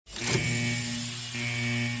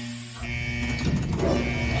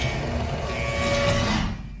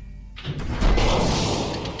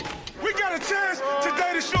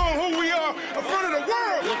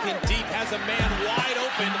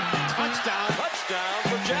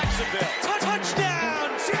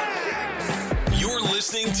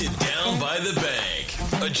to Down by the Bank,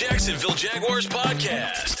 a Jacksonville Jaguars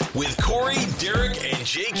podcast with Corey, Derek, and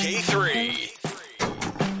JK3.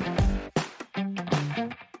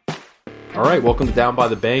 All right, welcome to Down by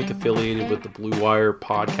the Bank, affiliated with the Blue Wire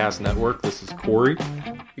Podcast Network. This is Corey.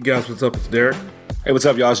 Hey guys, what's up? It's Derek. Hey, what's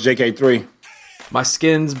up, y'all? It's JK3. My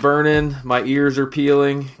skin's burning, my ears are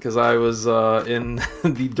peeling because I was in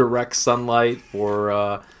the direct sunlight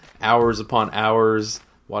for hours upon hours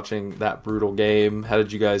watching that brutal game. How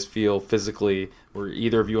did you guys feel physically? Were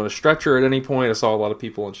either of you on a stretcher at any point? I saw a lot of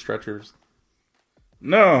people on stretchers.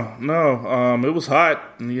 No. It was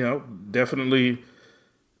hot. Definitely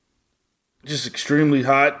just extremely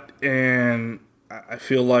hot. And I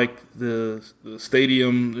feel like the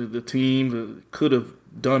stadium, the team could have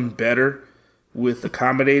done better with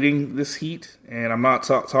accommodating this heat. And I'm not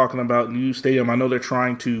talking about new stadium. I know they're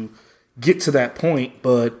trying to get to that point,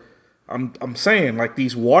 but I'm saying, like,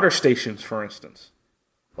 these water stations, for instance.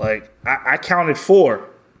 Like, I counted 4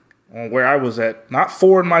 on where I was at. Not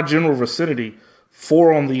 4 in my general vicinity,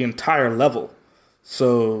 4 on the entire level.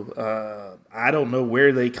 So I don't know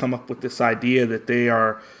where they come up with this idea that they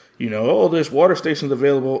are, there's water stations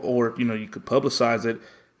available, or, you could publicize it.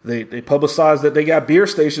 They publicize that they got beer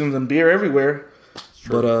stations and beer everywhere.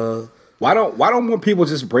 But why don't more people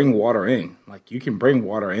just bring water in? Like, you can bring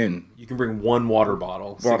water in. You can bring one water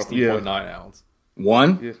bottle, 16.9 ounce.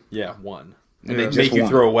 One? Yeah, one. And they make you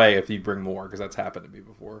throw away if you bring more, because that's happened to me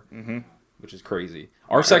before, which is crazy.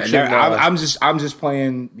 Our section, I'm just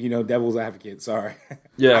playing, devil's advocate. Sorry.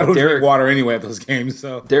 Yeah, I don't drink water anyway at those games.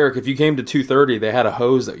 So Derek, if you came to 2:30, they had a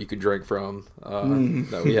hose that you could drink from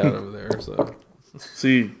that we had over there. So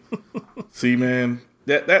see, man,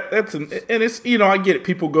 that's and it's I get it.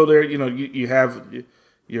 People go there. You have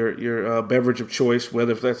your beverage of choice,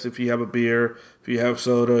 whether if you have a beer, if you have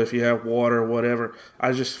soda, if you have water, whatever.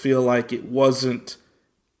 I just feel like it wasn't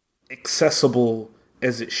accessible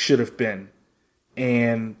as it should have been.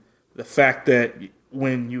 And the fact that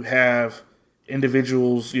when you have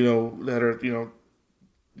individuals, that are,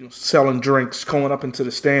 selling drinks going up into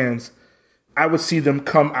the stands, I would see them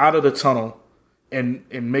come out of the tunnel and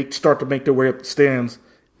start to make their way up the stands,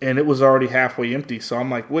 and it was already halfway empty. So I'm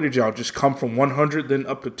like, what did y'all just come from 100 then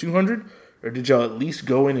up to 200? Or did y'all at least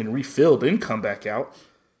go in and refill, then come back out?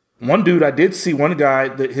 One dude, I did see one guy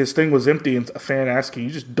that his thing was empty, and a fan asked, "Can you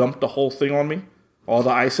just dump the whole thing on me? All the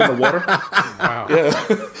ice in the water?" wow. Yeah.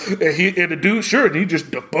 and the dude, sure, and he just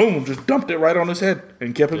dumped it right on his head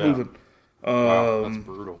and kept it moving. Wow, that's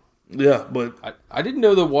brutal. Yeah, but I didn't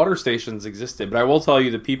know the water stations existed, but I will tell you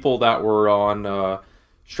the people that were on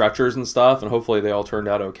stretchers and stuff, and hopefully they all turned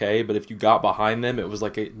out okay, but if you got behind them, it was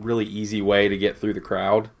like a really easy way to get through the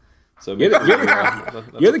crowd. So you're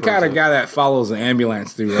the kind of guy that follows an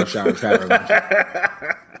ambulance through rush hour traffic.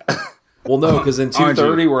 Well, no, because in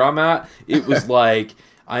 2:30 where I'm at, it was like,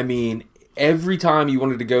 every time you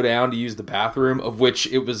wanted to go down to use the bathroom, of which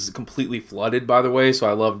it was completely flooded, by the way, so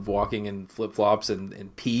I loved walking in flip-flops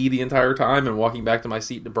and pee the entire time and walking back to my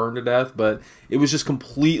seat to burn to death, but it was just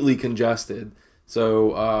completely congested.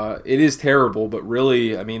 So it is terrible, but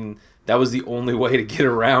really, that was the only way to get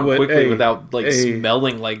around quickly without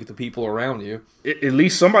smelling like the people around you. At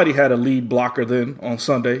least somebody had a lead blocker then on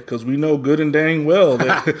Sunday, because we know good and dang well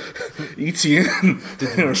that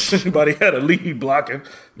ETN or somebody had a lead blocking.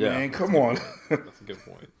 Yeah. Man, come on. That's a good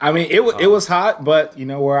point. It was hot, but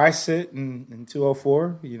where I sit in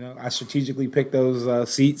 204, I strategically picked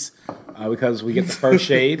those seats because we get the first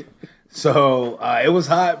shade. So it was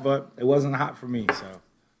hot, but it wasn't hot for me. So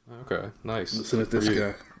okay, nice. Listen at this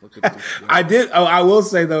guy. Look at this guy. I did. Oh, I will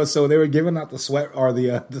say though. So they were giving out the sweat or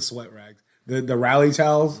the sweat rags, the rally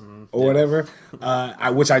towels or whatever,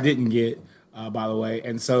 which I didn't get, by the way.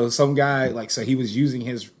 And so some guy he was using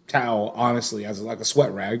his towel honestly as a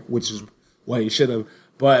sweat rag, which is what he should have.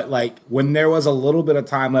 But when there was a little bit of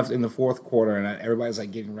time left in the fourth quarter and everybody's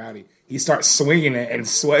getting rowdy, he starts swinging it and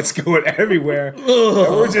sweat's going everywhere. And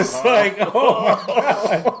we're just like, oh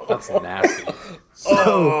my God. That's nasty.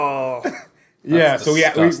 So, yeah, so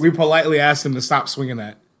we politely asked him to stop swinging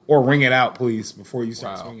that or wring it out, please, before you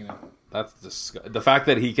start swinging it. That's disgusting. The fact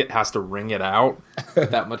that he has to wring it out,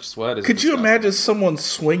 that much sweat is Could disgusting. you imagine someone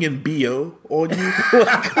swinging BO on you?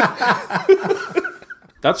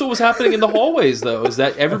 That's what was happening in the hallways, though, is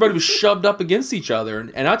that everybody was shoved up against each other.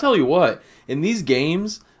 And I tell you what, in these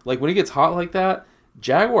games, when it gets hot like that,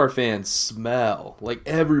 Jaguar fans smell.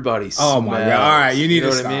 Everybody smells. Oh, my God. All right, you need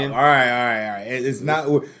to stop. All right. It's not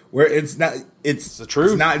it's the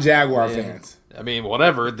truth. It's not Jaguar fans.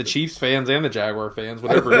 Whatever. The Chiefs fans and the Jaguar fans,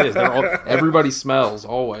 whatever it is, everybody smells,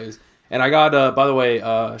 always. And I got, by the way,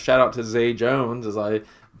 shout out to Zay Jones, as I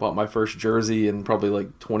bought my first jersey in probably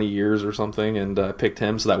like 20 years or something, and picked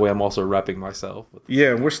him. So that way I'm also repping myself.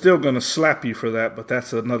 Yeah, we're still going to slap you for that, but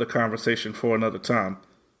that's another conversation for another time.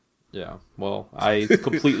 Yeah, well, I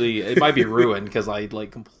completely, it might be ruined because I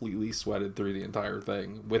like completely sweated through the entire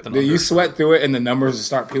thing with an Did you sweat through it and the numbers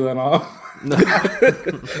start peeling off?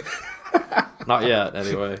 Not yet,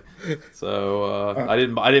 anyway. So I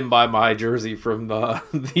didn't buy my jersey from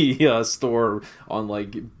the store on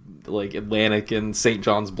like Atlantic and St.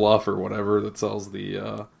 John's Bluff or whatever that sells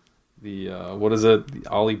the what is it, the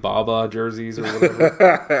Alibaba jerseys or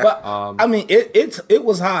whatever. But, I mean, it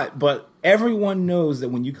was hot, but everyone knows that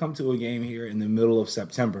when you come to a game here in the middle of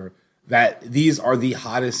September, that these are the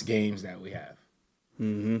hottest games that we have.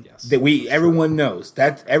 Mm-hmm. Yes. That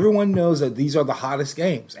everyone knows that these are the hottest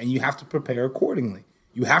games, and you have to prepare accordingly.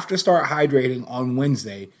 You have to start hydrating on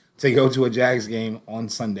Wednesday to go to a Jags game on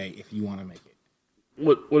Sunday if you want to make it.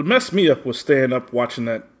 What messed me up was staying up watching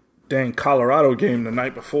that dang Colorado game the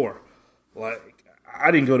night before. Like, I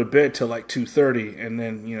didn't go to bed till like 2:30, and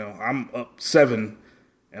then I'm up 7.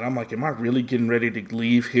 And I'm like, am I really getting ready to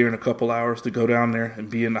leave here in a couple hours to go down there and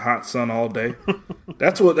be in the hot sun all day?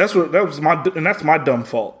 That's my dumb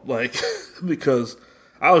fault. Like, because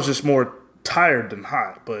I was just more tired than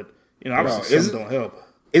hot. But obviously, sun don't help.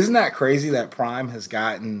 Isn't that crazy that Prime has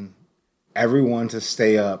gotten everyone to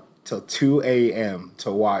stay up till 2 a.m.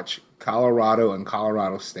 to watch Colorado and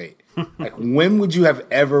Colorado State? Like, when would you have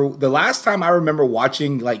ever? The last time I remember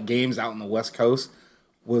watching like games out on the West Coast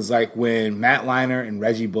was like when Matt Leinart and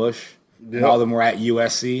Reggie Bush and all of them were at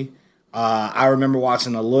USC. I remember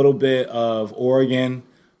watching a little bit of Oregon,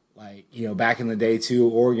 like, back in the day too,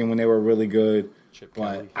 Oregon when they were really good. Chip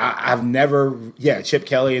but Kelly. I've never, Chip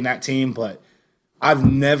Kelly and that team, but I've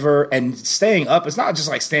never, and staying up, it's not just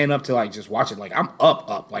like staying up to like just watch it. Like I'm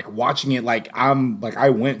up, like watching it like I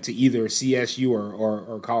went to either CSU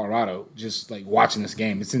or Colorado just like watching this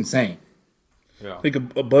game. It's insane. Yeah. I think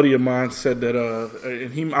a buddy of mine said that,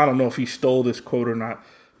 and I don't know if he stole this quote or not,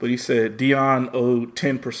 but he said Deion owed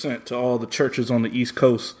 10% to all the churches on the East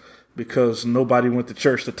Coast because nobody went to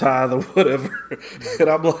church to tithe or whatever. And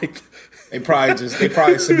I'm like, they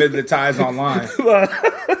probably submitted the tithes online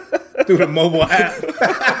through the mobile app,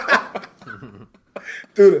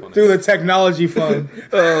 through the technology fund.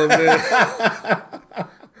 Oh man.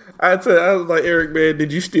 I was like, Eric, man,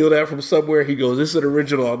 did you steal that from somewhere? He goes, this is an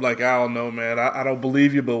original. I'm like, I don't know, man. I don't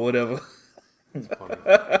believe you, but whatever. That's funny.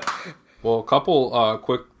 Well, a couple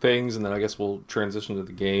quick things, and then I guess we'll transition to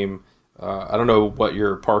the game. I don't know what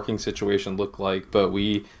your parking situation looked like, but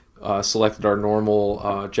we selected our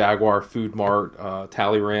normal Jaguar Food Mart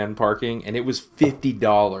Talleyrand parking, and it was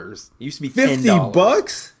 $50. It used to be $10.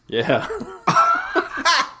 $50? Yeah.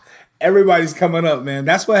 Everybody's coming up, man.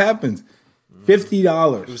 That's what happens.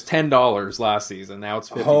 $50. It was $10 last season. Now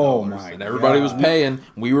it's $50. Oh my and everybody God. was paying.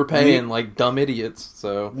 We were paying like dumb idiots.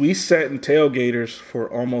 So We sat in tailgaters for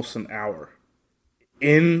almost an hour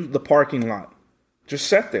in the parking lot. Just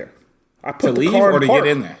sat there. I put To the leave car or in to park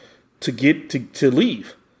get in there? to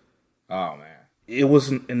leave. Oh man. It was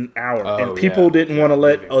an hour, Oh, and people yeah. didn't want to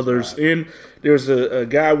let Leaving was others bad. in. There's a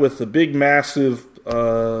guy with a big, massive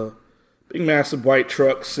white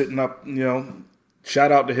truck sitting up.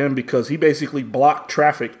 Shout out to him because he basically blocked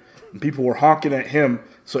traffic, and people were honking at him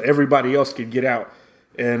so everybody else could get out.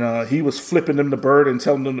 And he was flipping them the bird and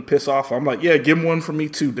telling them to piss off. I'm like, yeah, give him one for me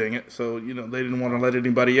too, dang it. So they didn't want to let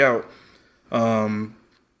anybody out. But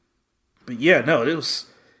yeah, no,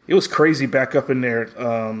 it was crazy back up in there.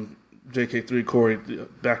 JK3 Corey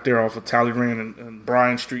back there off of Talleyrand and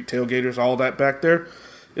Bryan Street tailgaters, all that back there.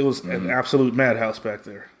 It was an absolute madhouse back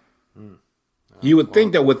there. You would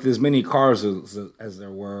think that with as many cars as there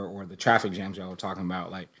were, or the traffic jams y'all were talking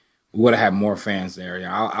about, like we would have had more fans there.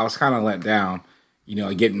 Yeah, I was kind of let down,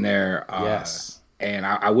 getting there. Yes. And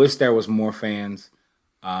I wish there was more fans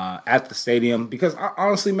at the stadium because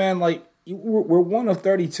honestly, man, like we're one of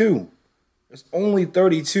 32. There's only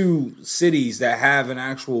 32 cities that have an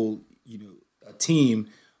actual, a team.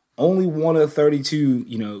 Only one of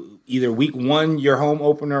 32, either week 1 your home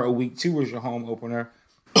opener or week 2 is your home opener.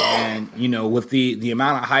 And, with the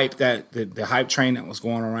amount of hype that the hype train that was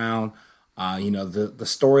going around, the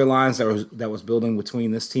storylines that was building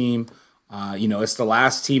between this team, it's the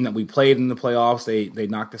last team that we played in the playoffs. They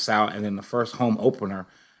knocked us out. And then the first home opener,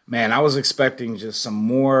 man, I was expecting just some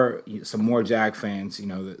more Jag fans,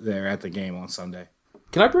 there at the game on Sunday.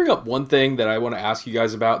 Can I bring up one thing that I want to ask you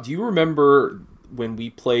guys about? Do you remember when we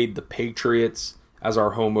played the Patriots as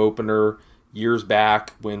our home opener years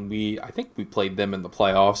back when I think we played them in the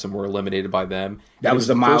playoffs and were eliminated by them? That was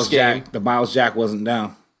the Miles Jack. The Miles Jack wasn't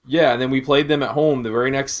down. Yeah, and then we played them at home the very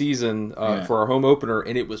next season for our home opener,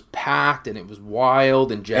 and it was packed and it was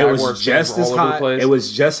wild, and Jaguars fans were all over the place. It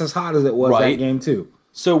was just as hot as it was that game too.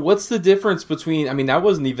 So what's the difference between? I mean, that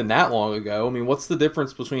wasn't even that long ago. I mean, what's the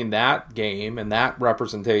difference between that game and that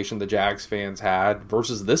representation the Jags fans had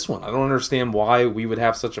versus this one? I don't understand why we would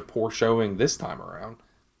have such a poor showing this time around.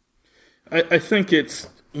 I think it's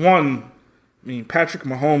one. I mean, Patrick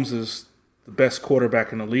Mahomes is the best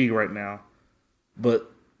quarterback in the league right now,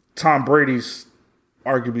 but Tom Brady's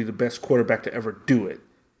arguably the best quarterback to ever do it.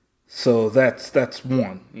 So that's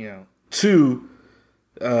one. Two,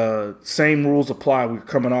 same rules apply. We're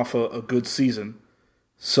coming off a good season,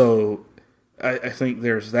 so I think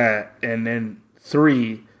there's that. And then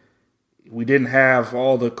three, we didn't have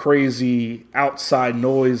all the crazy outside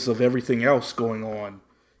noise of everything else going on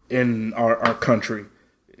in our country.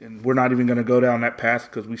 And we're not even going to go down that path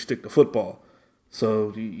because we stick to football.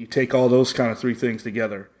 So you take all those kind of three things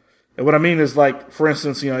together. And what I mean is, like, for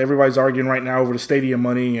instance, everybody's arguing right now over the stadium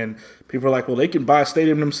money, and people are like, well, they can buy a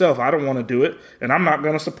stadium themselves. I don't want to do it, and I'm not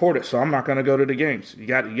going to support it, so I'm not going to go to the games. You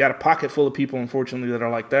got a pocket full of people, unfortunately, that are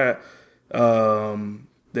like that,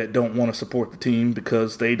 that don't want to support the team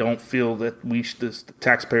because they don't feel that the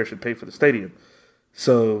taxpayer should pay for the stadium.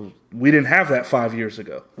 So we didn't have that 5 years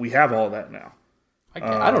ago. We have all that now.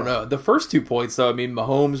 I don't know. The first 2 points, though, I mean,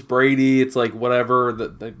 Mahomes, Brady, it's like whatever.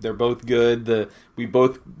 They're both good.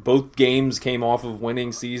 Both games came off of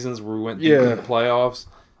winning seasons where we went deep into the playoffs.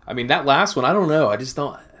 I mean, that last one, I don't know. I just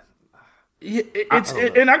don't.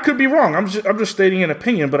 And I could be wrong. I'm just stating an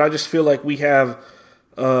opinion, but I just feel like we have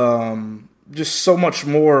just so much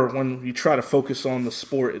more when you try to focus on the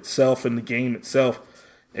sport itself and the game itself,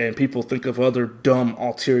 and people think of other dumb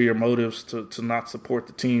ulterior motives to not support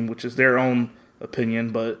the team, which is their own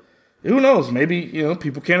opinion, but who knows? Maybe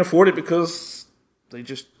people can't afford it because they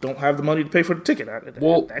just don't have the money to pay for the ticket.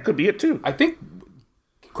 That could be it too. I think.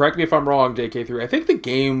 Correct me if I'm wrong, JK3. I think the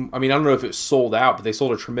game. I mean, I don't know if it was sold out, but they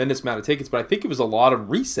sold a tremendous amount of tickets. But I think it was a lot of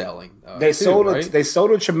reselling. They sold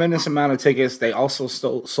a tremendous amount of tickets. They also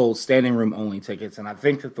sold standing room only tickets, and I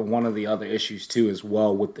think that one of the other issues too, as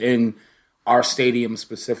well, within our stadium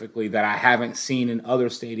specifically, that I haven't seen in other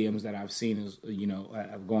stadiums that I've seen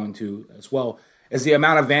I've gone to as well, is the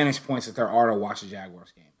amount of vantage points that there are to watch a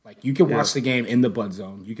Jaguars game. Like, you can watch the game in the Bud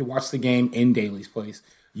Zone. You can watch the game in Daly's place.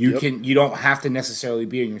 You don't have to necessarily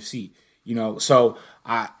be in your seat. So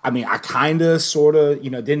I kind of sort of,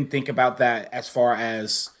 didn't think about that as far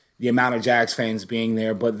as the amount of Jags fans being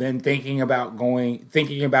there, but then thinking about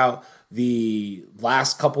the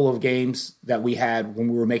last couple of games that we had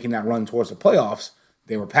when we were making that run towards the playoffs,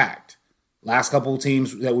 they were packed. Last couple of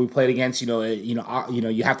teams that we played against, you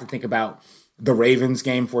have to think about the Ravens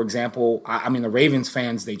game, for example. I mean, the Ravens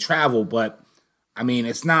fans, they travel, but I mean,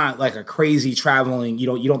 it's not like a crazy traveling.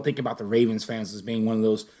 You don't think about the Ravens fans as being one of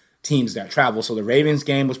those teams that travel. So the Ravens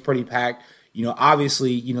game was pretty packed.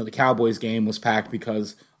 Obviously, the Cowboys game was packed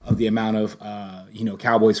because of the amount of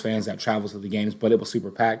Cowboys fans that travel to the games, but it was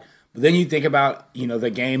super packed. But then you think about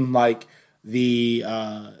the game like the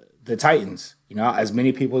Titans. As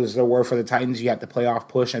many people as there were for the Titans, you had the playoff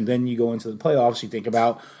push, and then you go into the playoffs. You think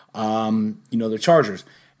about the Chargers.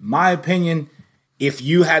 My opinion, if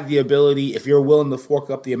you had the ability, if you're willing to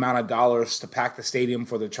fork up the amount of dollars to pack the stadium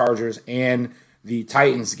for the Chargers and the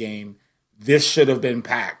Titans game, this should have been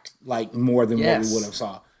packed like more than what we would have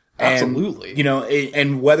saw. Absolutely.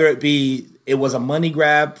 And whether it was a money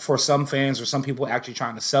grab for some fans or some people actually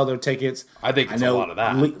trying to sell their tickets. I think it's a lot of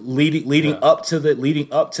that. Leading up to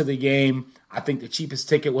the game, I think the cheapest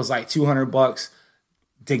ticket was like $200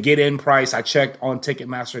 to get in price. I checked on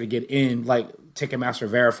Ticketmaster to get in, like Ticketmaster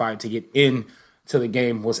verified to get in to the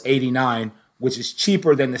game was $89, which is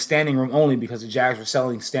cheaper than the standing room only because the Jags were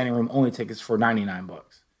selling standing room only tickets for $99.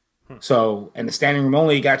 So, and the standing room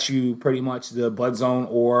only got you pretty much the Bud Zone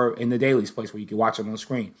or in the Daly's place where you can watch it on the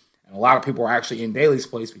screen. And a lot of people are actually in Daly's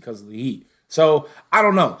place because of the heat. So, I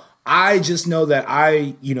don't know. I just know that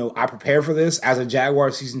I prepare for this as a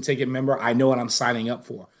Jaguar season ticket member. I know what I'm signing up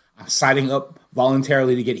for. I'm signing up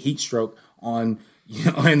voluntarily to get heat stroke in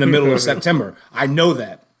the middle of September. I know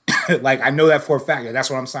that. I know that for a fact. That's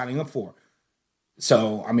what I'm signing up for.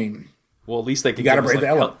 So, I mean, well, at least they can gotta break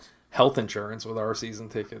that health insurance with our season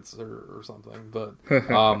tickets or something. But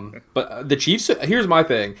but the Chiefs. Here's my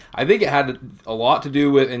thing. I think it had a lot to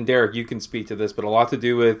do with, and Derek, you can speak to this, but a lot to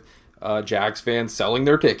do with Jags fans selling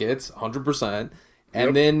their tickets, 100%.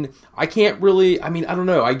 And then I can't really, I don't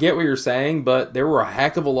know. I get what you're saying, but there were a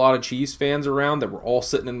heck of a lot of Chiefs fans around that were all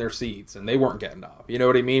sitting in their seats, and they weren't getting up. You know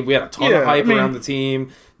what I mean? We had a ton of hype around the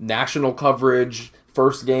team, national coverage,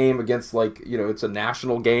 first game against, like, you know, it's a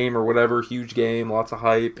national game or whatever, huge game, lots of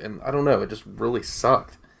hype, and I don't know, it just really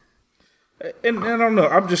sucked. And I don't know,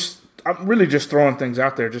 I'm really just throwing things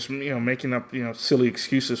out there, just, you know, making up, you know, silly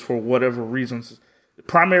excuses for whatever reasons. The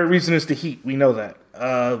primary reason is the heat. We know that.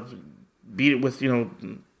 Beat it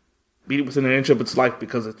within an inch of its life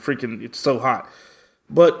because it's so hot.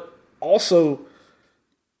 But also,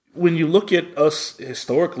 when you look at us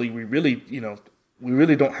historically, we really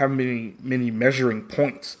don't have many measuring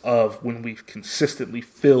points of when we've consistently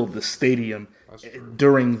filled the stadium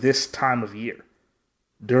during this time of year.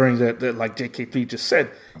 During that, like JK3 just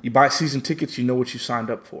said, you buy season tickets, you know what you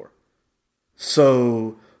signed up for.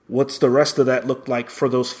 So what's the rest of that look like for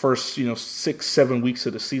those first, 6-7 weeks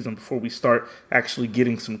of the season before we start actually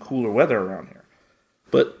getting some cooler weather around here?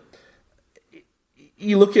 But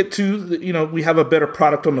you look at we have a better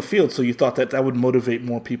product on the field, so you thought that would motivate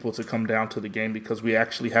more people to come down to the game because we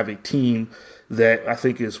actually have a team that I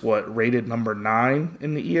think is rated number 9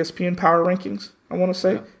 in the ESPN Power Rankings. I want to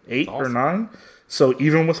say 8 or 9. So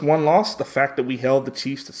even with one loss, the fact that we held the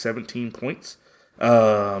Chiefs to 17 points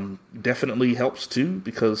definitely helps too,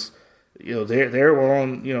 because they're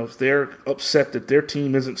on, if they're upset that their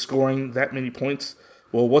team isn't scoring that many points,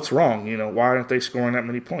 well, what's wrong? Why aren't they scoring that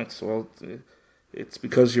many points? Well, it's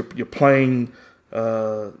because you're playing.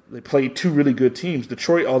 They played 2 really good teams.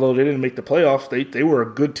 Detroit, although they didn't make the playoffs, they were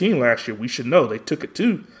a good team last year. We should know they took it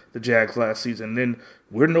to the Jags last season. And then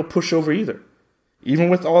we're no pushover either. Even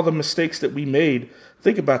with all the mistakes that we made,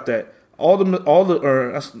 think about that. Not the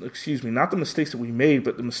mistakes that we made,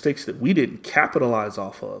 but the mistakes that we didn't capitalize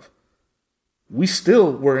off of. We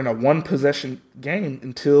still were in a 1-possession game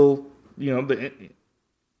until the end,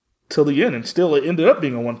 and still it ended up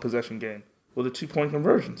being a 1-possession game with a 2-point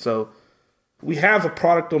conversion. So we have a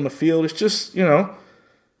product on the field. It's just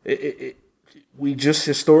we just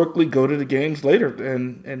historically go to the games later,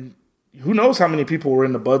 and who knows how many people were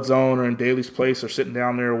in the Bud Zone or in Daly's Place or sitting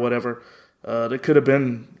down there or whatever. There could have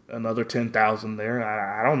been another 10,000 there.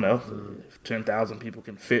 I don't know if 10,000 people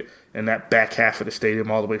can fit in that back half of the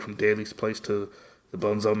stadium all the way from Daly's Place to the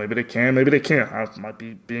Bud Zone. Maybe they can, maybe they can't. I might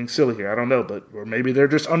be being silly here. I don't know, or maybe they're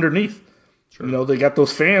just underneath. Sure. They got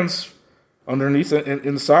those fans underneath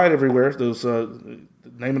inside everywhere. Those the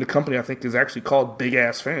name of the company I think is actually called Big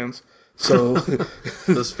Ass Fans. So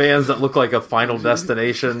those fans that look like a Final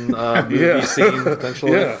Destination movie scene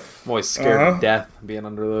potentially. Yeah. I'm always scared to death being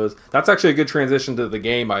under those. That's actually a good transition to the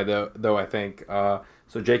game, though I think.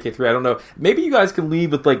 So JK3, I don't know. Maybe you guys can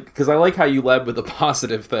lead with because I like how you led with the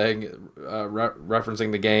positive thing,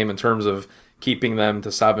 referencing the game in terms of keeping them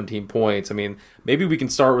to 17 points. I mean, maybe we can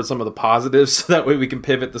start with some of the positives so that way we can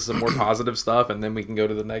pivot to some more positive stuff and then we can go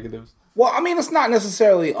to the negatives. Well, I mean, it's not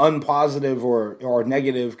necessarily unpositive or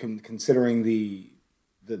negative considering the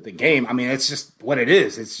game. I mean, it's just what it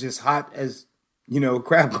is. It's just hot as,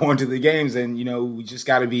 crap going to the games, and, we just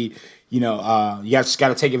got to be, you just got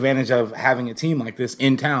to take advantage of having a team like this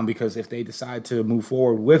in town, because if they decide to move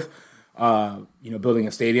forward with, building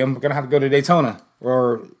a stadium, we're going to have to go to Daytona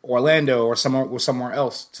or Orlando or somewhere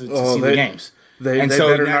else to see the games. They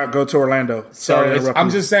better not go to Orlando. So I'm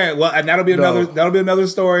just saying. Well, and that'll be another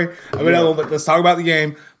story. But let's talk about the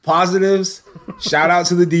game. Positives. Shout out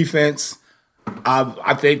to the defense.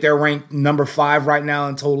 I think they're ranked number 5 right now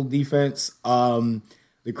in total defense. The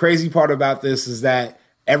crazy part about this is that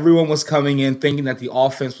everyone was coming in thinking that the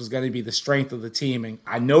offense was going to be the strength of the team, and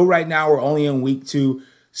I know right now we're only in week 2,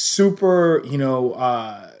 super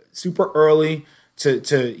early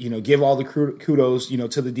to give all the kudos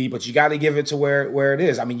to the D, but you got to give it to where it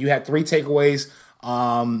is. I mean, you had 3 takeaways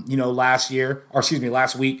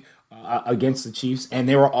last week against the Chiefs, and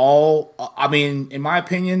they were all in my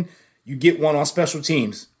opinion, you get one on special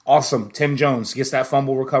teams. Awesome. Tim Jones gets that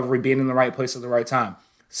fumble recovery, being in the right place at the right time.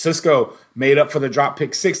 Cisco made up for the drop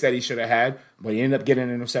pick 6 that he should have had, but he ended up getting an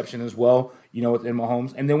interception as well, within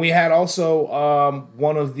Mahomes. And then we had also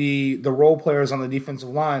one of the role players on the defensive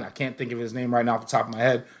line. I can't think of his name right now off the top of my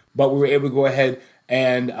head, but we were able to go ahead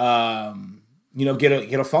and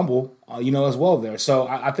get a fumble as well there. So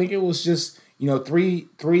I think it was just three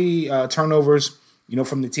turnovers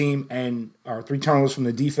from the team or 3 turnovers from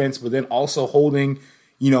the defense, but then also holding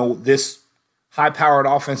this high-powered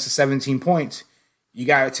offense to 17 points. You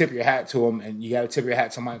got to tip your hat to him, and you got to tip your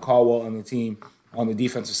hat to Mike Caldwell and the team on the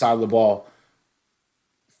defensive side of the ball.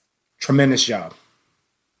 Tremendous job.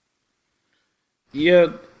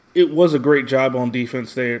 Yeah, it was a great job on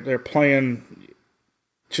defense. They're playing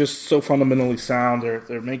just so fundamentally sound.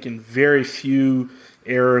 They're making very few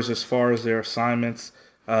errors as far as their assignments.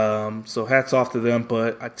 So hats off to them.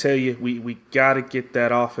 But I tell you, we got to get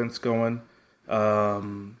that offense going.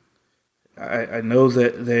 I know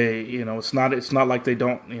that they, it's not like they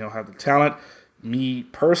don't, have the talent. Me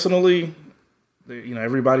personally,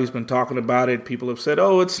 everybody's been talking about it. People have said,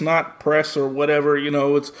 oh, it's not press or whatever.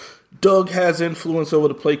 It's Doug has influence over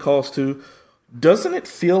the play calls too. Doesn't it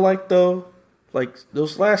feel like, though, like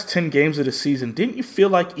those last 10 games of the season, didn't you feel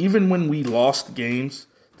like even when we lost games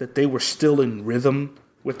that they were still in rhythm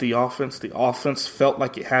with the offense? The offense felt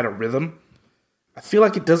like it had a rhythm. I feel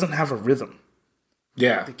like it doesn't have a rhythm.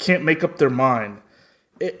 Yeah. They can't make up their mind.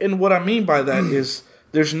 And what I mean by that is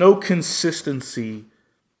there's no consistency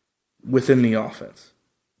within the offense.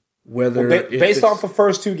 Based off the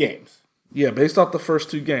first 2 games. Yeah, based off the first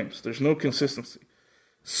 2 games. There's no consistency.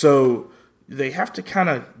 So they have to kind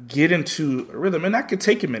of get into a rhythm, and that could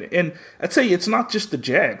take a minute. And I tell you, it's not just the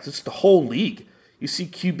Jags. It's the whole league. You see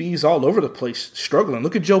QBs all over the place struggling.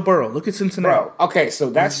 Look at Joe Burrow. Look at Cincinnati. Bro, okay, so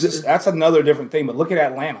that's another different thing. But look at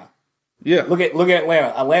Atlanta. Yeah, look at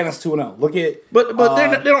Atlanta. Atlanta's 2-0. Look at but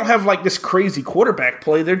they don't have like this crazy quarterback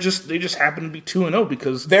play. They just happen to be 2-0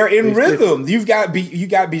 because they're in rhythm. You got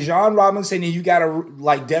Bijan Robinson and you got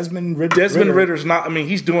like Desmond Ritter. Desmond Ritter's not. I mean,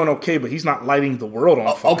 he's doing okay, but he's not lighting the world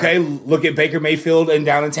on fire. Okay, look at Baker Mayfield and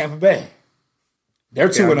down in Tampa Bay. They're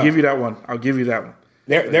 2-0. I'll give you that one. I'll give you that one.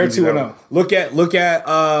 They're 2-0. Look at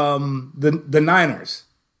the Niners.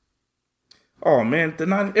 Oh man,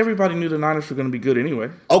 everybody knew the Niners were going to be good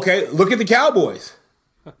anyway. Okay, look at the Cowboys.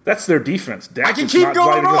 That's their defense. I can keep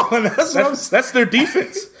going on. That's their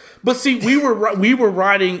defense. But see, we were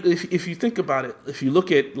riding. If you think about it, if you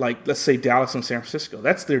look at like let's say Dallas and San Francisco,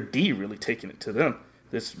 that's their D really taking it to them.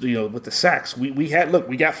 This with the sacks, we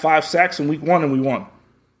got 5 sacks in week 1 and we won.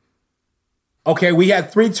 Okay, we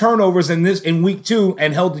had 3 turnovers in week 2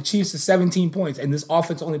 and held the Chiefs to 17 points, and this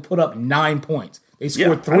offense only put up 9 points. They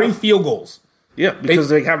scored 3 field goals. Yeah, because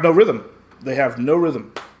they have no rhythm. They have no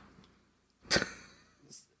rhythm.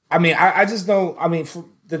 I mean, I just don't. I mean,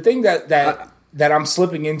 the thing that I'm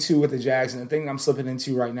slipping into with the Jags, and the thing I'm slipping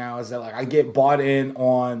into right now is that like I get bought in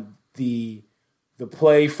on the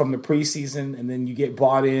play from the preseason, and then you get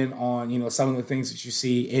bought in on some of the things that you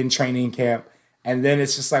see in training camp, and then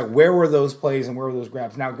it's just like where were those plays and where were those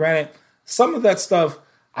grabs? Now, granted, some of that stuff,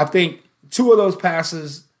 I think 2 of those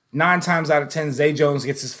passes. 9 times out of 10, Zay Jones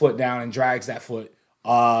gets his foot down and drags that foot.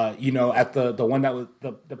 At the one that was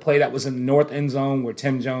the play that was in the north end zone where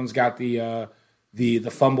Tim Jones got the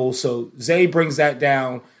fumble. So Zay brings that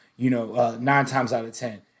down. 9 times out of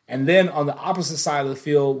 10. And then on the opposite side of the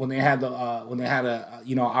field, when they had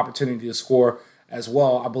opportunity to score as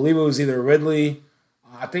well, I believe it was either Ridley.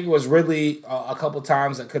 I think it was Ridley a couple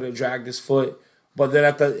times that could have dragged his foot. But then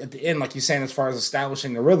at the end, like you're saying, as far as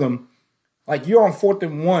establishing the rhythm. Like you're on 4th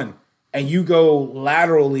and 1 and you go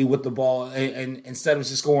laterally with the ball and instead of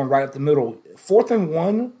just going right up the middle. 4th and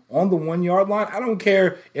 1 on the 1 yard line. I don't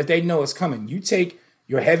care if they know it's coming. You take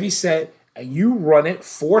your heavy set and you run it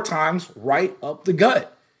 4 times right up the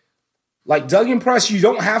gut. Like Doug and Press, you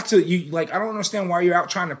don't have to. I don't understand why you're out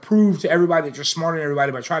trying to prove to everybody that you're smarter than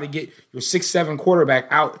everybody by trying to get your 6'7" quarterback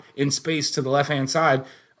out in space to the left hand side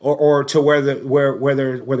or to where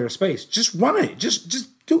there's space. Just run it. Just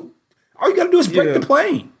do. All you got to do is break the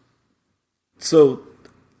plane. So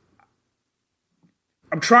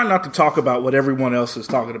I'm trying not to talk about what everyone else is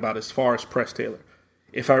talking about as far as Press Taylor.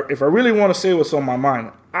 If I really want to say what's on my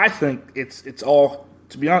mind, I think it's all,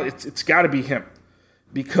 to be honest, it's got to be him.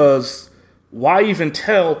 Because why even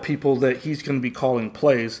tell people that he's going to be calling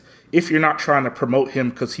plays if you're not trying to promote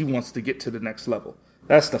him because he wants to get to the next level?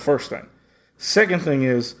 That's the first thing. Second thing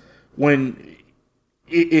is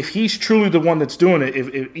if he's truly the one that's doing it,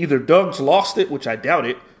 if either Doug's lost it, which I doubt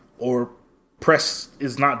it, or Press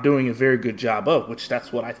is not doing a very good job of, which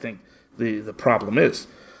that's what I think the problem is.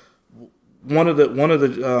 One of the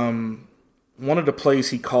plays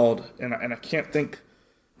he called, and I can't think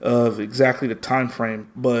of exactly the time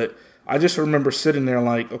frame, but I just remember sitting there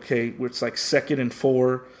like, okay, it's like 2nd and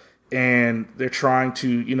 4, and they're trying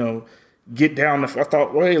to get down. I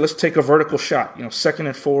thought, well, hey, let's take a vertical shot. 2nd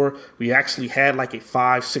and 4. We actually had like a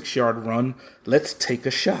 5-6 yard run. Let's take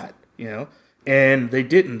a shot. And they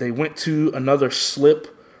didn't. They went to another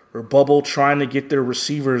slip or bubble, trying to get their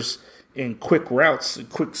receivers in quick routes, in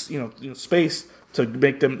quick space to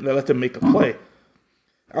let them make a play.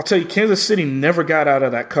 I'll tell you, Kansas City never got out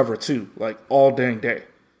of that cover 2, like all dang day.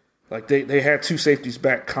 Like they had 2 safeties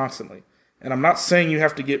back constantly. And I'm not saying you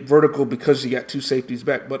have to get vertical because you got 2 safeties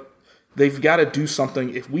back, but they've got to do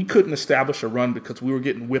something. If we couldn't establish a run because we were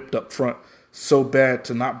getting whipped up front so bad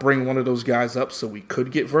to not bring one of those guys up so we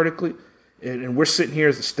could get vertically, and we're sitting here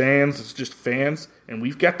as the stands, it's just fans, and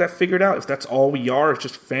we've got that figured out. If that's all we are, it's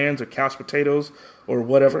just fans or couch potatoes or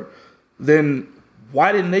whatever, then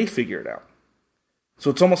why didn't they figure it out? So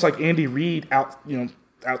it's almost like Andy Reid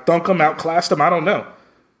out-thunk him, outclassed him. I don't know.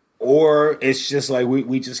 Or it's just like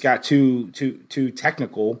we just got too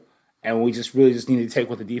technical, and we just really needed to take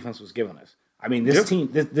what the defense was giving us. I mean, this team,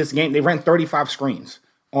 this game, they ran 35 screens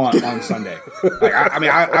on Sunday. Like,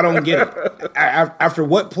 I don't get it.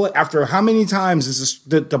 After how many times is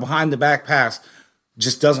the behind the back pass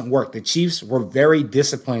just doesn't work? The Chiefs were very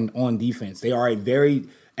disciplined on defense. They are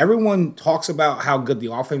everyone talks about how good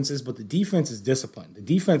the offense is, but the defense is disciplined. The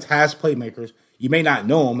defense has playmakers. You may not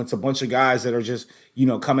know them. It's a bunch of guys that are just,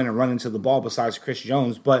 coming and running to the ball besides Chris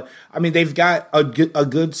Jones. But, I mean, they've got a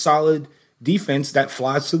good, solid defense that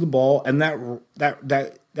flies to the ball and that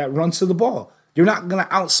runs to the ball. You're not going to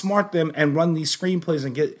outsmart them and run these screenplays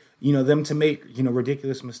and get, them to make,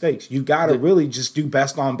 ridiculous mistakes. You got to really just do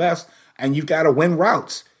best on best, and you've got to win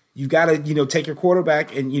routes. You've got to, take your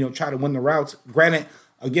quarterback and, try to win the routes. Granted,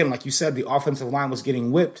 again, like you said, the offensive line was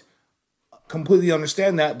getting whipped. Completely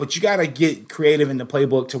understand that, but you got to get creative in the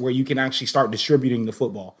playbook to where you can actually start distributing the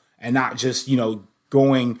football and not just,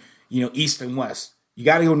 going, east and west. You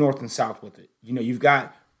got to go north and south with it. You've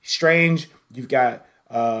got Strange, you've got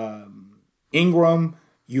Ingram,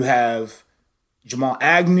 you have Jamal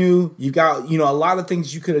Agnew, you've got, a lot of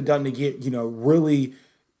things you could have done to get, really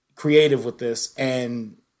creative with this.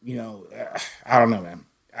 And, I don't know, man.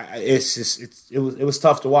 It was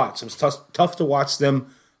tough to watch. It was tough to watch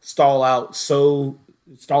them stall out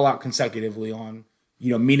consecutively on,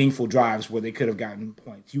 meaningful drives where they could have gotten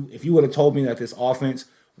points. If you would have told me that this offense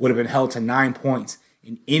would have been held to 9 points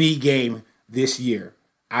in any game this year,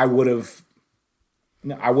 I wouldn't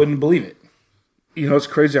believe it. It's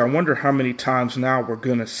crazy. I wonder how many times now we're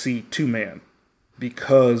going to see two-man,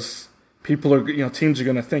 because people are, teams are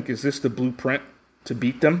going to think, is this the blueprint to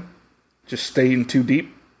beat them? Just staying too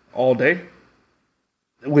deep all day?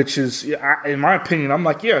 Which is, in my opinion, I'm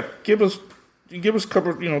like, yeah, give us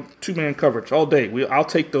cover, two-man coverage all day. I'll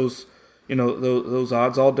take those, those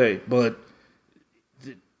odds all day. But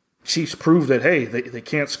the Chiefs prove that, hey, they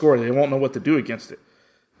can't score. They won't know what to do against it.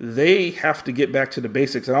 They have to get back to the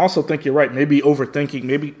basics. And I also think you're right. Maybe overthinking.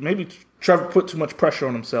 Maybe Trevor put too much pressure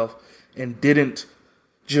on himself and didn't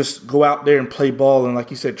just go out there and play ball. And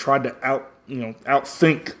like you said, tried to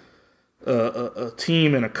outthink a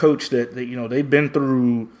team and a coach that they've been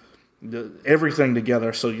through everything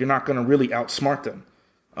together, so you're not going to really outsmart them.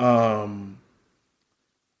 I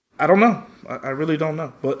don't know. I really don't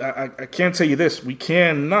know. But I can tell you this. We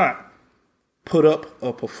cannot put up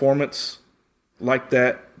a performance like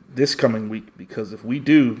that this coming week, because if we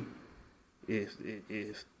do,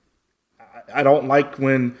 if I don't like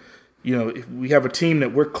when, if we have a team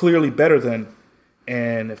that we're clearly better than,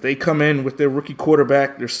 and if they come in with their rookie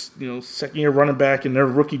quarterback, their second-year running back, and their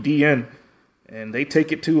rookie DN, and they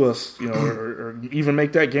take it to us, or even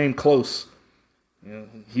make that game close,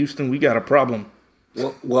 Houston, we got a problem.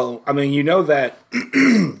 Well, I mean, that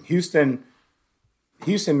Houston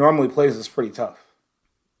normally plays us pretty tough.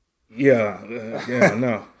 Yeah, I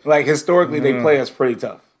know. Like, historically, they play us pretty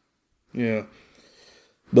tough. Yeah,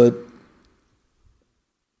 but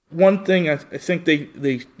one thing I think they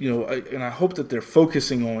and I hope that they're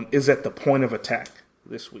focusing on is at the point of attack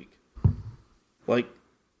this week. Like,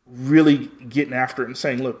 really getting after it and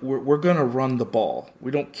saying, look, we're going to run the ball.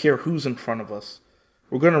 We don't care who's in front of us.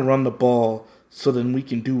 We're going to run the ball so then we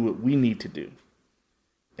can do what we need to do.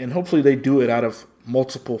 And hopefully they do it out of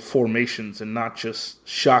multiple formations and not just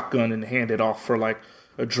shotgun and hand it off for like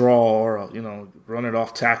a draw or run it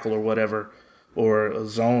off tackle or whatever, or a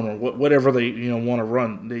zone or whatever they want to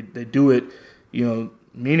run. They do it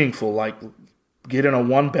meaningful, like get in a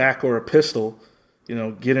one back or a pistol,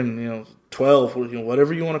 get in 12,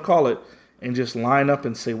 whatever you want to call it, and just line up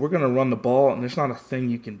and say we're going to run the ball, and there's not a thing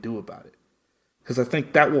you can do about it. Because I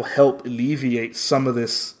think that will help alleviate some of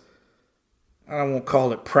this, I won't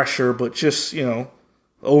call it pressure, but just,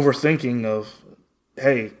 overthinking of,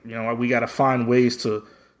 hey, we got to find ways to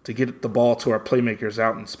get the ball to our playmakers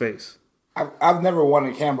out in space. I've never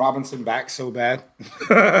wanted Cam Robinson back so bad.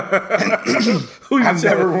 I've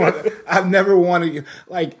never wanted,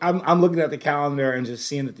 like, I'm looking at the calendar and just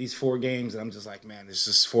seeing that these 4 games, and I'm just like, man, it's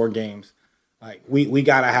just 4 games. Like, we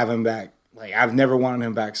got to have him back. Like, I've never wanted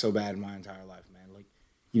him back so bad in my entire life, man. Like,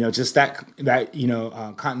 just that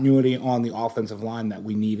continuity on the offensive line that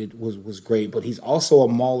we needed was great. But he's also a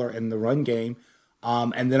mauler in the run game.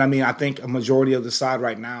 And then, I think a majority of the side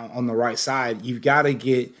right now on the right side, you've got to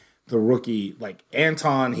get the rookie, like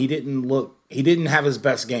Anton. He didn't have his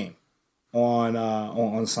best game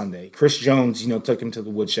on Sunday. Chris Jones, took him to the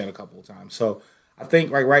woodshed a couple of times. So I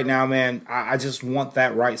think right now, man, I just want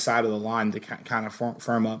that right side of the line to kind of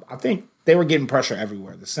firm up. I think they were getting pressure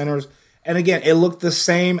everywhere. The centers And again, it looked the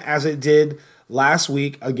same as it did last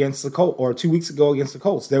week against the Colts, or 2 weeks ago against the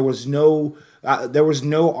Colts. There was no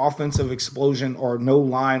offensive explosion or no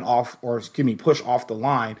line off, or push off the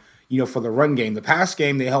line, for the run game. The pass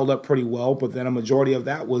game, they held up pretty well, but then a majority of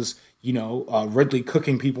that was, Ridley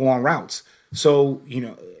cooking people on routes. So,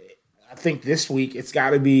 I think this week it's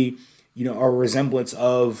got to be, a resemblance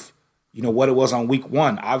of, what it was on week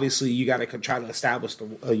 1. Obviously, you got to try to establish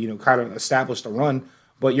the run,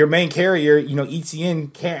 but your main carrier,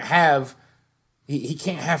 ETN can't have, he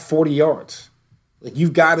can't have 40 yards. Like,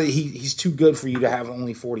 you've got to, he's too good for you to have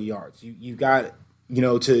only 40 yards. You've got,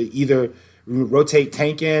 to either rotate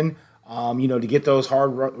Tank in, to get those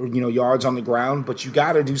hard, yards on the ground, but you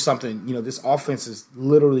got to do something. This offense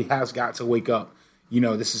literally has got to wake up.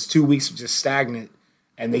 This is 2 weeks of just stagnant,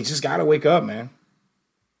 and they just got to wake up, man.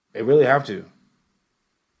 They really have to.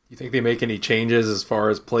 You think they make any changes as far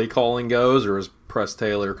as play calling goes, or is Press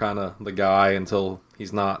Taylor kind of the guy until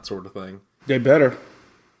he's not, sort of thing? They better.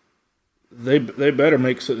 They better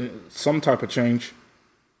make some type of change,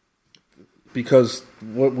 because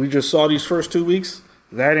what we just saw these first 2 weeks,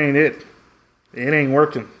 that ain't it. It ain't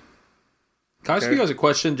working. Can I ask you guys a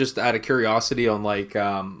question, just out of curiosity, on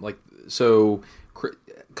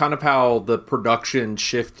kind of how the production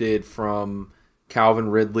shifted from Calvin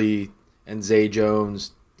Ridley and Zay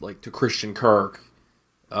Jones, to Christian Kirk,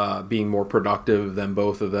 being more productive than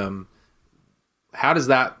both of them. How does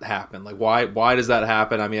that happen? Why does that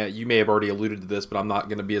happen? I mean, you may have already alluded to this, but I'm not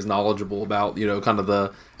going to be as knowledgeable about, kind of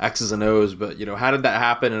the X's and O's. But, how did that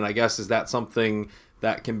happen? And I guess, is that something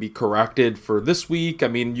that can be corrected for this week? I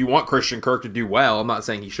mean, you want Christian Kirk to do well. I'm not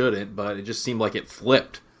saying he shouldn't, but it just seemed like it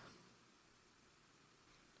flipped.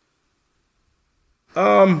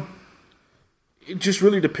 It just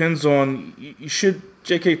really depends on, you should,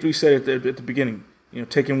 JK3 said at the beginning,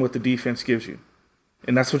 taking what the defense gives you.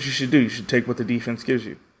 And that's what you should do. You should take what the defense gives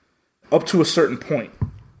you, up to a certain point.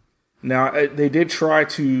 Now, they did try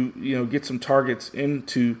to, get some targets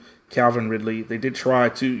into Calvin Ridley. They did try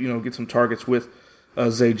to, get some targets with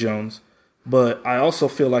Zay Jones. But I also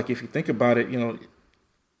feel like, if you think about it,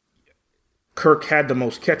 Kirk had the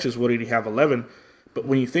most catches. What did he have? 11. But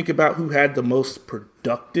when you think about who had the most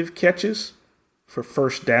productive catches for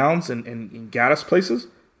first downs and got us places,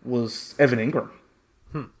 was Evan Ingram.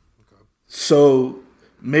 Okay. So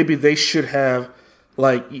maybe they should have,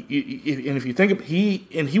 and if you think of,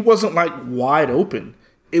 he wasn't wide open.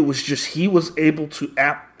 It was just, he was able to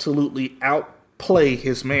absolutely outplay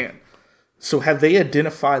his man. So had they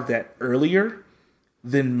identified that earlier,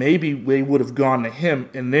 then maybe they would have gone to him,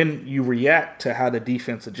 and then you react to how the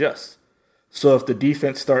defense adjusts. So if the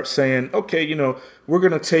defense starts saying, okay, we're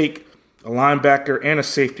going to take a linebacker and a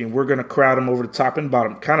safety, and we're going to crowd them over the top and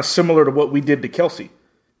bottom, kind of similar to what we did to Kelsey.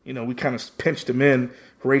 We kind of pinched him in.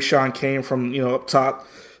 Rayshawn came from, up top,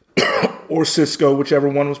 or Cisco, whichever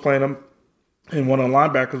one was playing him, and one of the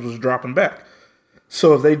linebackers was dropping back.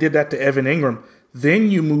 So if they did that to Evan Ingram,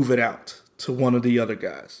 then you move it out to one of the other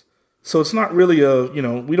guys. So it's not really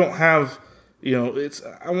we don't have,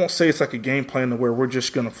 I won't say it's like a game plan where we're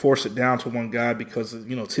just going to force it down to one guy because,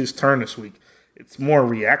 it's his turn this week. It's more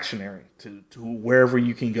reactionary to wherever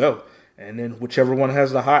you can go. And then whichever one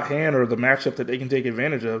has the hot hand or the matchup that they can take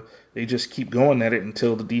advantage of, they just keep going at it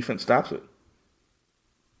until the defense stops it.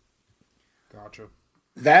 Gotcha.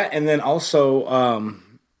 That, and then also,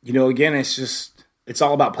 again, it's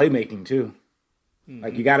all about playmaking too.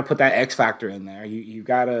 Mm-hmm. You got to put that X factor in there. You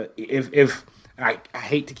got to, if I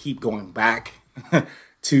hate to keep going back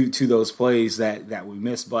to those plays that we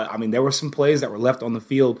missed, but I mean, there were some plays that were left on the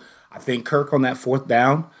field. I think Kirk on that fourth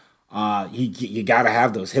down, you got to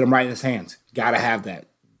have those. Hit him right in his hands. Got to have that.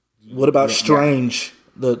 What about Strange?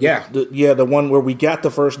 The one where we got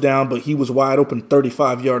the first down, but he was wide open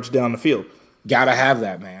 35 yards down the field. Got to have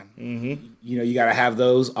that, man. Mm-hmm. You got to have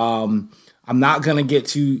those. I'm not gonna get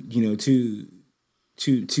too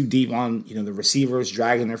deep on the receivers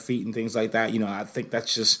dragging their feet and things like that. I think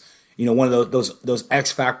that's just one of those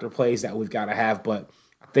X factor plays that we've got to have. But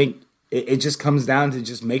I think it just comes down to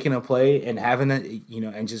just making a play and having it,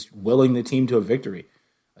 and just willing the team to a victory.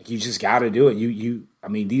 You just got to do it. I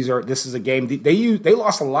mean, this is a game. They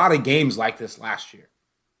lost a lot of games like this last year.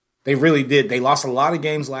 They really did. They lost a lot of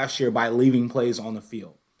games last year by leaving plays on the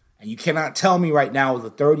field. And you cannot tell me right now, with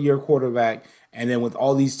a third-year quarterback, and then with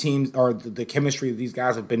all these teams, or the chemistry that these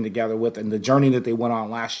guys have been together with, and the journey that they went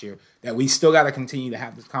on last year, that we still got to continue to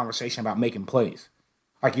have this conversation about making plays.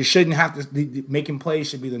 You shouldn't have to. Making plays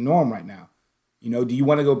should be the norm right now. Do you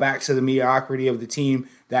want to go back to the mediocrity of the team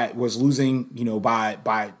that was losing,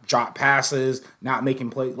 by drop passes, not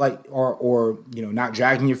making plays, or not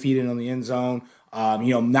dragging your feet in on the end zone,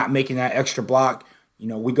 not making that extra block.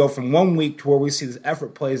 We go from 1 week to where we see this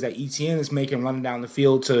effort plays that ETN is making running down the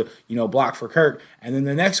field to, block for Kirk. And then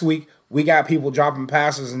the next week, we got people dropping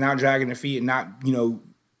passes and now dragging their feet and not,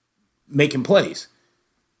 making plays.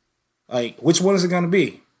 Like, which one is it going to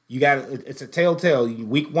be? It's a telltale.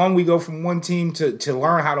 Week 1, we go from one team to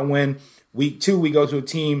learn how to win. Week 2, we go to a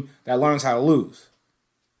team that learns how to lose.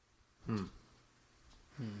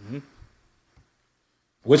 Mm-hmm.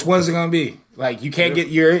 Which one is it going to be? Like, you can't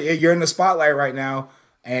you're in the spotlight right now,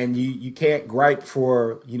 and you can't gripe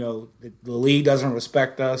for, the league doesn't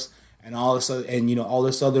respect us and all this, and, all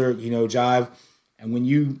this other, jive. And when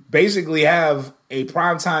you basically have a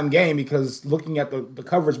primetime game, because looking at the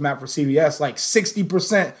coverage map for CBS, like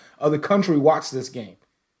 60% of the country watched this game.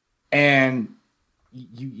 And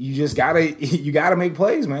you just gotta make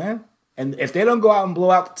plays, man. And if they don't go out and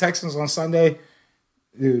blow out the Texans on Sunday,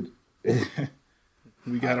 dude,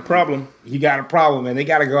 we got a problem. You got a problem, and they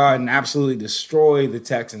got to go out and absolutely destroy the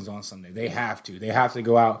Texans on Sunday. They have to. They have to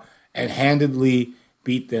go out and handedly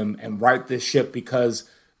beat them and right this ship, because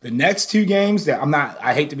the next 2 games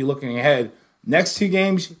I hate to be looking ahead. Next 2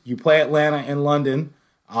 games, you play Atlanta in London,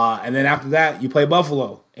 and then after that, you play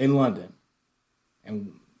Buffalo in London.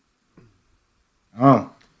 And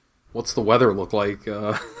what's the weather look like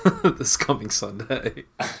this coming Sunday?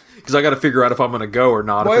 Because I got to figure out if I'm going to go or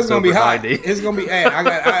not. Well, if it's going to be hot. 90. It's going to be. Hey, I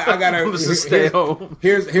got to. I'm just stay home.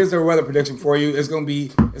 Here's the weather prediction for you. It's going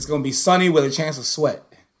to be sunny with a chance of sweat.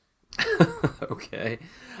 Okay.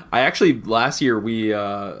 I actually last year we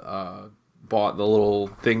bought the little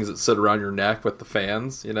things that sit around your neck with the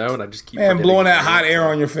fans, and I just keep blowing that hot air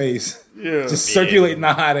on your face. Yeah, just circulating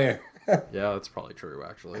the hot air. Yeah, that's probably true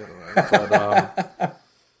actually.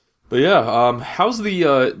 But yeah, how's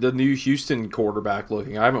the new Houston quarterback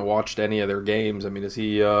looking? I haven't watched any of their games. I mean, is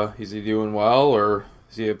he doing well, or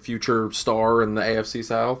is he a future star in the AFC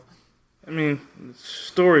South? I mean, the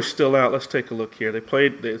story's still out. Let's take a look here.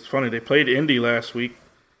 It's funny, they played Indy last week,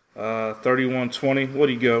 31-20. What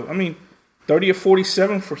do you go? I mean, 30 of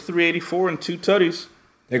 47 for 384 and 2 tutties.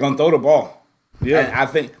 They're going to throw the ball. Yeah. And I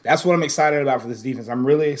think that's what I'm excited about for this defense. I'm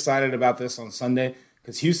really excited about this on Sunday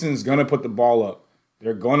because Houston's going to put the ball up.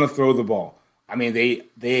 They're going to throw the ball. I mean,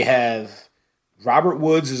 they have Robert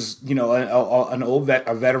Woods is,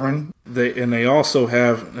 a veteran. They also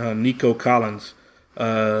have Nico Collins.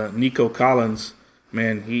 Nico Collins,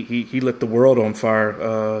 man, he lit the world on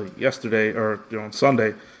fire yesterday or on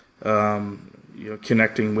Sunday.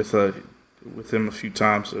 Connecting with him a few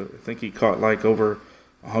times. I think he caught like over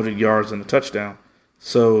 100 yards and a touchdown.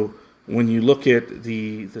 So when you look at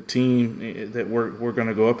the team that we're going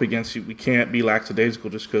to go up against, we can't be lackadaisical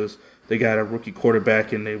just because they got a rookie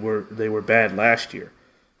quarterback and they were bad last year.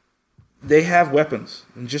 They have weapons,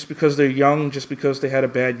 and just because they're young, just because they had a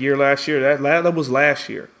bad year last year, that was last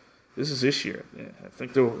year. This is this year. Yeah, I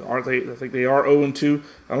think they are 0-2.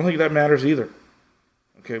 I don't think that matters either.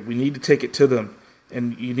 Okay, we need to take it to them,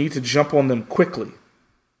 and you need to jump on them quickly.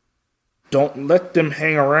 Don't let them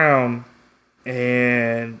hang around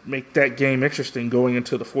and make that game interesting going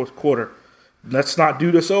into the fourth quarter. Let's not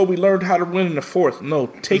do this. Oh, we learned how to win in the fourth. No,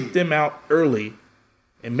 take them out early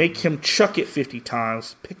and make him chuck it 50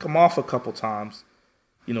 times, pick him off a couple times,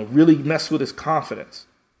 really mess with his confidence.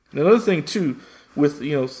 And another thing, too, with,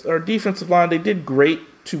 our defensive line, they did great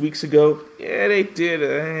 2 weeks ago. Yeah, they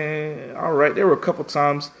did. All right. There were a couple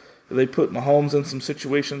times that they put Mahomes in some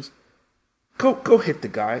situations. Go hit the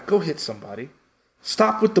guy. Go hit somebody.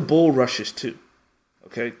 Stop with the bull rushes, too.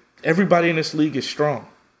 Okay? Everybody in this league is strong.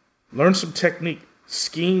 Learn some technique.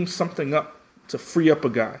 Scheme something up to free up a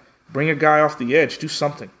guy. Bring a guy off the edge. Do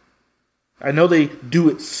something. I know they do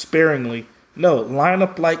it sparingly. No, line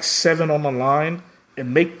up like 7 on the line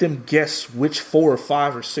and make them guess which 4 or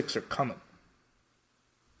 5 or 6 are coming.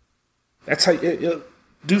 That's how you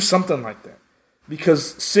do something like that.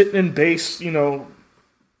 Because sitting in base, two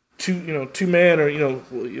man or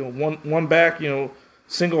one back,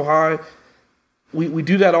 single high, we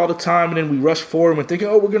do that all the time, and then we rush forward and think,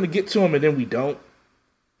 oh, we're going to get to him, and then we don't.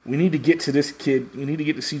 We need to get to this kid. We need to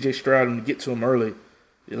get to C.J. Stroud and get to him early.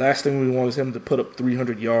 The last thing we want is him to put up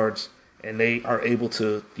 300 yards, and they are able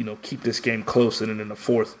to, keep this game close, and then in the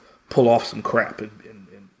fourth, pull off some crap and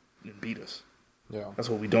beat us. Yeah, that's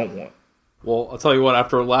what we don't want. Well, I'll tell you what,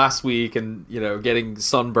 after last week and, getting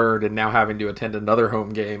sunburned and now having to attend another home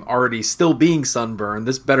game, already still being sunburned,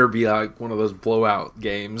 this better be like one of those blowout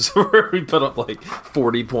games where we put up like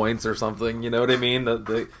 40 points or something, you know what I mean?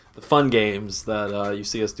 The fun games that you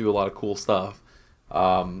see us do a lot of cool stuff.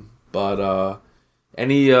 And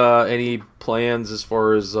Any plans as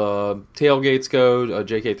far as tailgates go?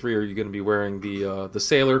 JK3, are you going to be wearing the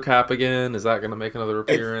sailor cap again? Is that going to make another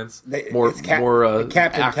appearance? Captain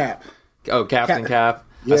Cap. Oh, Captain Cap.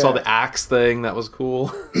 Yeah. I saw the axe thing. That was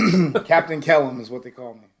cool. Captain Kellum is what they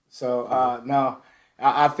call me. So no,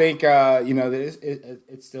 I think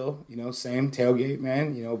it's still same tailgate,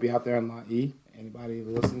 man. Be out there on Lot E. Anybody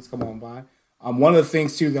who listens, come on by. One of the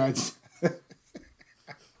things too that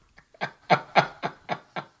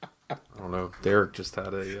I don't know. Derek just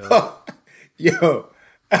had a.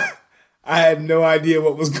 I had no idea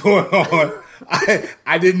what was going on.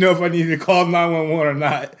 I didn't know if I needed to call 911 or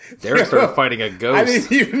not. Derek started fighting a ghost. I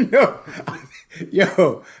didn't even know.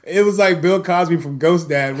 It was like Bill Cosby from Ghost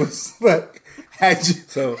Dad was like had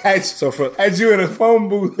you in a phone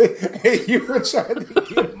booth and you were trying to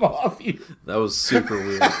get him off you. That was super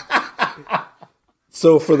weird.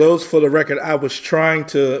 So for the record, I was trying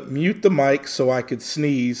to mute the mic so I could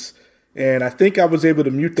sneeze. And I think I was able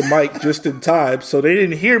to mute the mic just in time, so they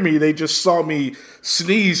didn't hear me. They just saw me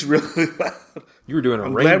sneeze really loud. You were doing a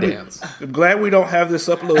rain dance. I'm glad we don't have this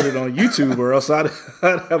uploaded on YouTube, or else I'd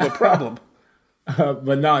have a problem.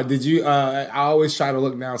 But no, did you? I always try to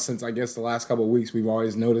look now, since I guess the last couple of weeks we've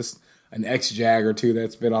always noticed an ex-Jag or two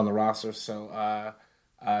that's been on the roster. So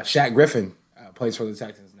Shaq Griffin plays for the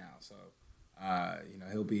Texans now. So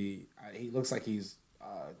he'll be. He looks like he's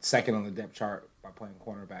second on the depth chart by playing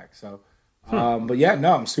cornerback. So, but yeah,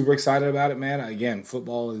 no, I'm super excited about it, man. Again,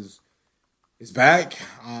 football is back.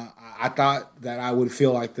 I thought that I would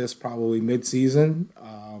feel like this probably mid-season,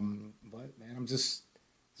 but man, I'm just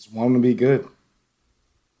wanting to be good.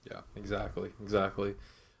 Yeah, exactly.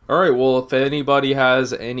 All right, well, if anybody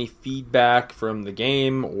has any feedback from the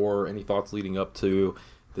game or any thoughts leading up to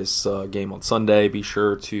this game on Sunday, be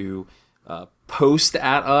sure to post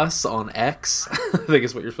at us on X. I think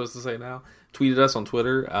is what you're supposed to say now. Tweet at us on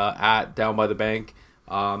Twitter at Down by the Bank.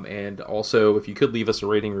 And also, if you could leave us a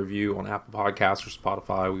rating review on Apple Podcasts or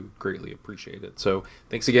Spotify, we would greatly appreciate it. So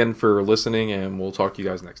thanks again for listening, and we'll talk to you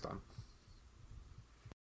guys next time.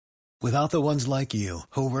 Without the ones like you,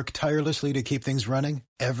 who work tirelessly to keep things running,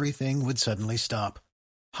 everything would suddenly stop.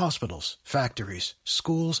 Hospitals, factories,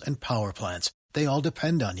 schools, and power plants, they all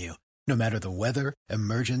depend on you. No matter the weather,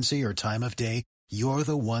 emergency, or time of day, you're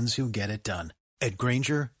the ones who get it done. At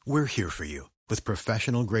Grainger, we're here for you with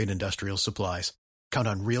professional-grade industrial supplies. Count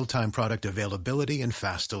on real-time product availability and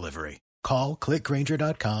fast delivery. Call, click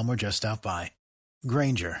Grainger.com, or just stop by.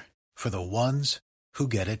 Grainger, for the ones who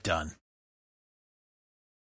get it done.